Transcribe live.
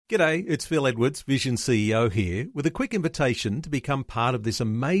G'day, it's Phil Edwards, Vision CEO here, with a quick invitation to become part of this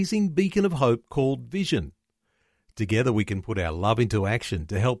amazing beacon of hope called Vision. Together we can put our love into action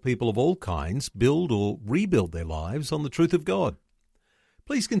to help people of all kinds build or rebuild their lives on the truth of God.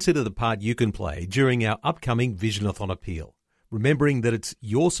 Please consider the part you can play during our upcoming Visionathon appeal, remembering that it's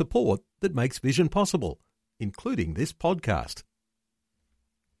your support that makes Vision possible, including this podcast.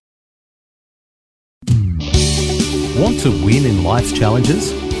 Want to win in life's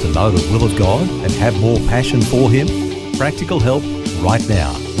challenges? To know the will of God and have more passion for Him? Practical help right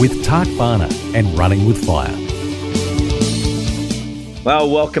now with Tak Bhana and Running with Fire. Well,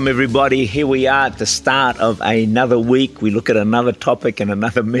 welcome everybody. Here we are at the start of another week. We look at another topic and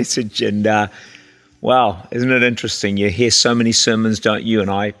another message, and wow, isn't it interesting? You hear so many sermons, don't you? And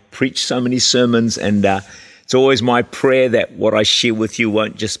I preach so many sermons, and it's always my prayer that what I share with you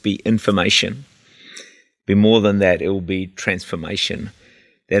won't just be information. Be more than that, it will be transformation.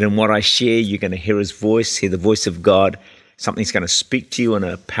 That in what I share, you're going to hear His voice, hear the voice of God. Something's going to speak to you in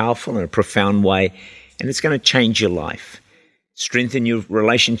a powerful and a profound way, and it's going to change your life, strengthen your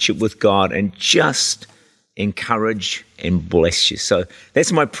relationship with God, and just encourage and bless you. So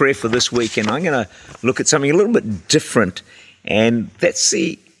that's my prayer for this week, and I'm going to look at something a little bit different, and that's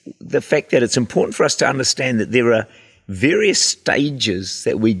the fact that it's important for us to understand that there are various stages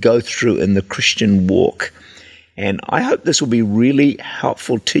that we go through in the Christian walk. And I hope this will be really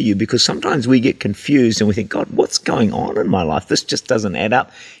helpful to you, because sometimes we get confused and we think, God, what's going on in my life? This just doesn't add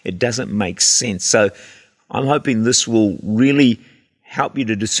up. It doesn't make sense. So I'm hoping this will really help you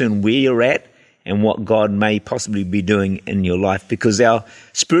to discern where you're at and what God may possibly be doing in your life, because our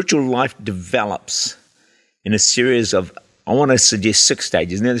spiritual life develops in a series of, I want to suggest 6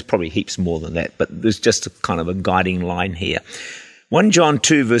 stages. Now, there's probably heaps more than that, but there's just a kind of a guiding line here. 1 John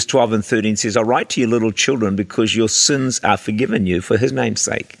 2 verse 12 and 13 says, I write to you little children because your sins are forgiven you for His name's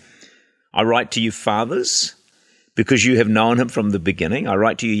sake. I write to you fathers because you have known Him from the beginning. I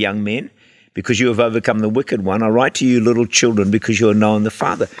write to you young men because you have overcome the wicked one. I write to you little children because you have known the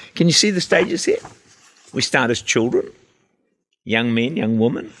Father. Can you see the stages here? We start as children, young men, young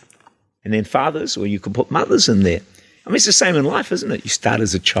women, and then fathers, or you could put mothers in there. I mean, it's the same in life, isn't it? You start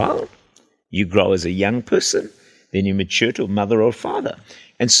as a child, you grow as a young person, then you mature to a mother or a father.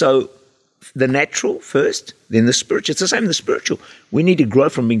 And so the natural first, then the spiritual. It's the same in the spiritual. We need to grow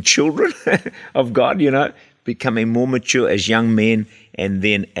from being children of God, becoming more mature as young men and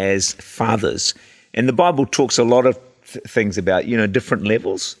then as fathers. And the Bible talks a lot of things about, different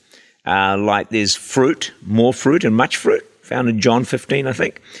levels. Like there's fruit, more fruit and much fruit, found in John 15, I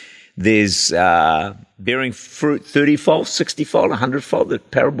think. There's bearing fruit 30-fold, 60-fold, 100-fold, the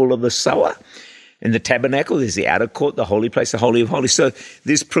parable of the sower. In the tabernacle, there's the outer court, the holy place, the Holy of Holies. So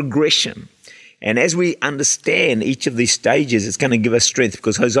there's progression. And as we understand each of these stages, it's going to give us strength,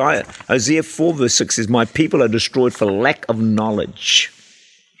 because Hosea 4 verse 6 says, my people are destroyed for lack of knowledge.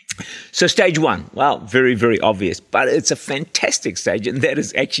 So stage 1, well, very, very obvious, but it's a fantastic stage, and that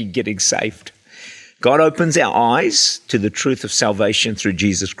is actually getting saved. God opens our eyes to the truth of salvation through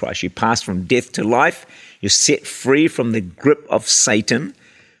Jesus Christ. You pass from death to life. You're set free from the grip of Satan,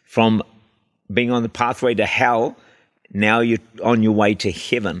 from being on the pathway to hell. Now you're on your way to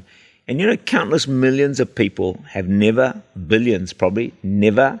heaven. And countless millions of people have never, billions probably,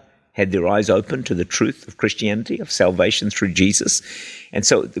 never had their eyes open to the truth of Christianity, of salvation through Jesus. And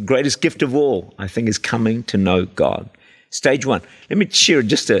so the greatest gift of all, I think, is coming to know God. Stage 1. Let me share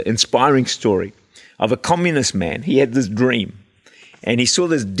just an inspiring story of a communist man. He had this dream, and he saw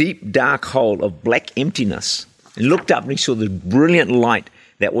this deep, dark hole of black emptiness, and looked up and he saw this brilliant light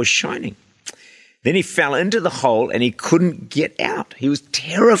that was shining. Then he fell into the hole and he couldn't get out. He was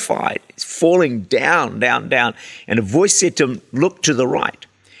terrified. He's falling down, down, down. And a voice said to him, look to the right.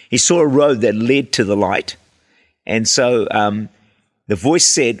 He saw a road that led to the light. And so the voice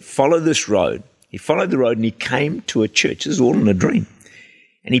said, follow this road. He followed the road and he came to a church. This is all in a dream.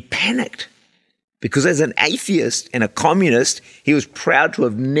 And he panicked, because as an atheist and a communist, he was proud to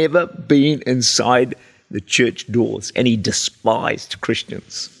have never been inside the church doors, and he despised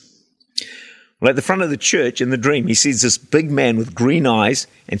Christians. Well, at the front of the church in the dream, he sees this big man with green eyes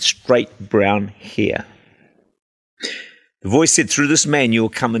and straight brown hair. The voice said, through this man you will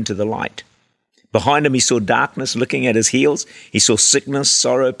come into the light. Behind him he saw darkness looking at his heels. He saw sickness,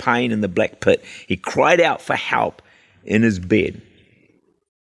 sorrow, pain in the black pit. He cried out for help in his bed.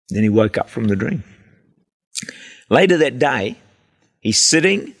 Then he woke up from the dream. Later that day, he's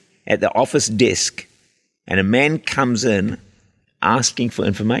sitting at the office desk, and a man comes in asking for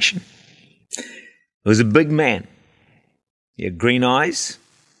information. It was a big man. He had green eyes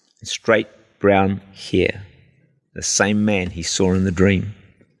and straight brown hair. The same man he saw in the dream.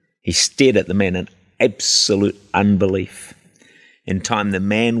 He stared at the man in absolute unbelief. In time, the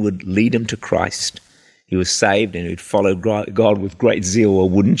man would lead him to Christ. He was saved and he'd follow God with great zeal, or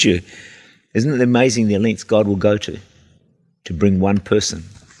wouldn't you? Isn't it amazing the lengths God will go to bring one person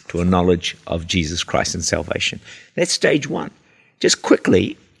to a knowledge of Jesus Christ and salvation? That's stage one. Just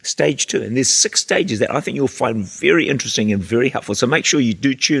quickly, stage two. And there's 6 stages that I think you'll find very interesting and very helpful. So make sure you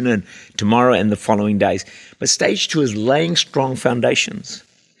do tune in tomorrow and the following days. But stage 2 is laying strong foundations.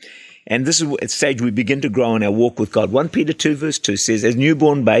 And this is at stage we begin to grow in our walk with God. 1 Peter 2 verse 2 says, as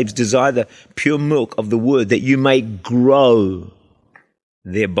newborn babes, desire the pure milk of the word, that you may grow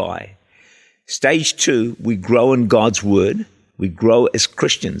thereby. Stage 2, we grow in God's word. We grow as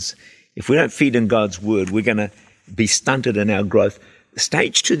Christians. If we don't feed in God's word, we're going to be stunted in our growth.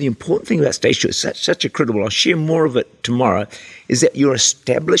 Stage 2, the important thing about stage 2 is such a critical, I'll share more of it tomorrow, is that you're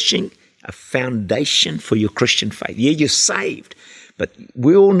establishing a foundation for your Christian faith. Yeah, you're saved. But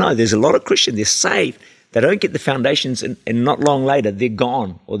we all know there's a lot of Christians, they're saved, they don't get the foundations, and not long later they're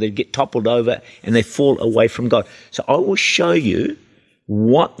gone, or they get toppled over and they fall away from God. So I will show you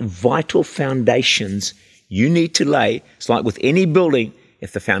what vital foundations you need to lay. It's like with any building,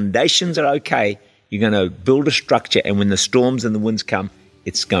 if the foundations are okay, you're going to build a structure, and when the storms and the winds come,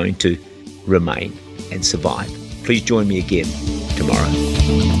 it's going to remain and survive. Please join me again tomorrow.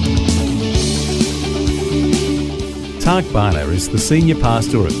 Tak Bhana is the Senior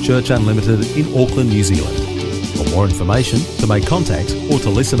Pastor of Church Unlimited in Auckland, New Zealand. For more information, to make contact or to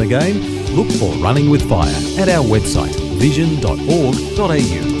listen again, look for Running with Fire at our website vision.org.au.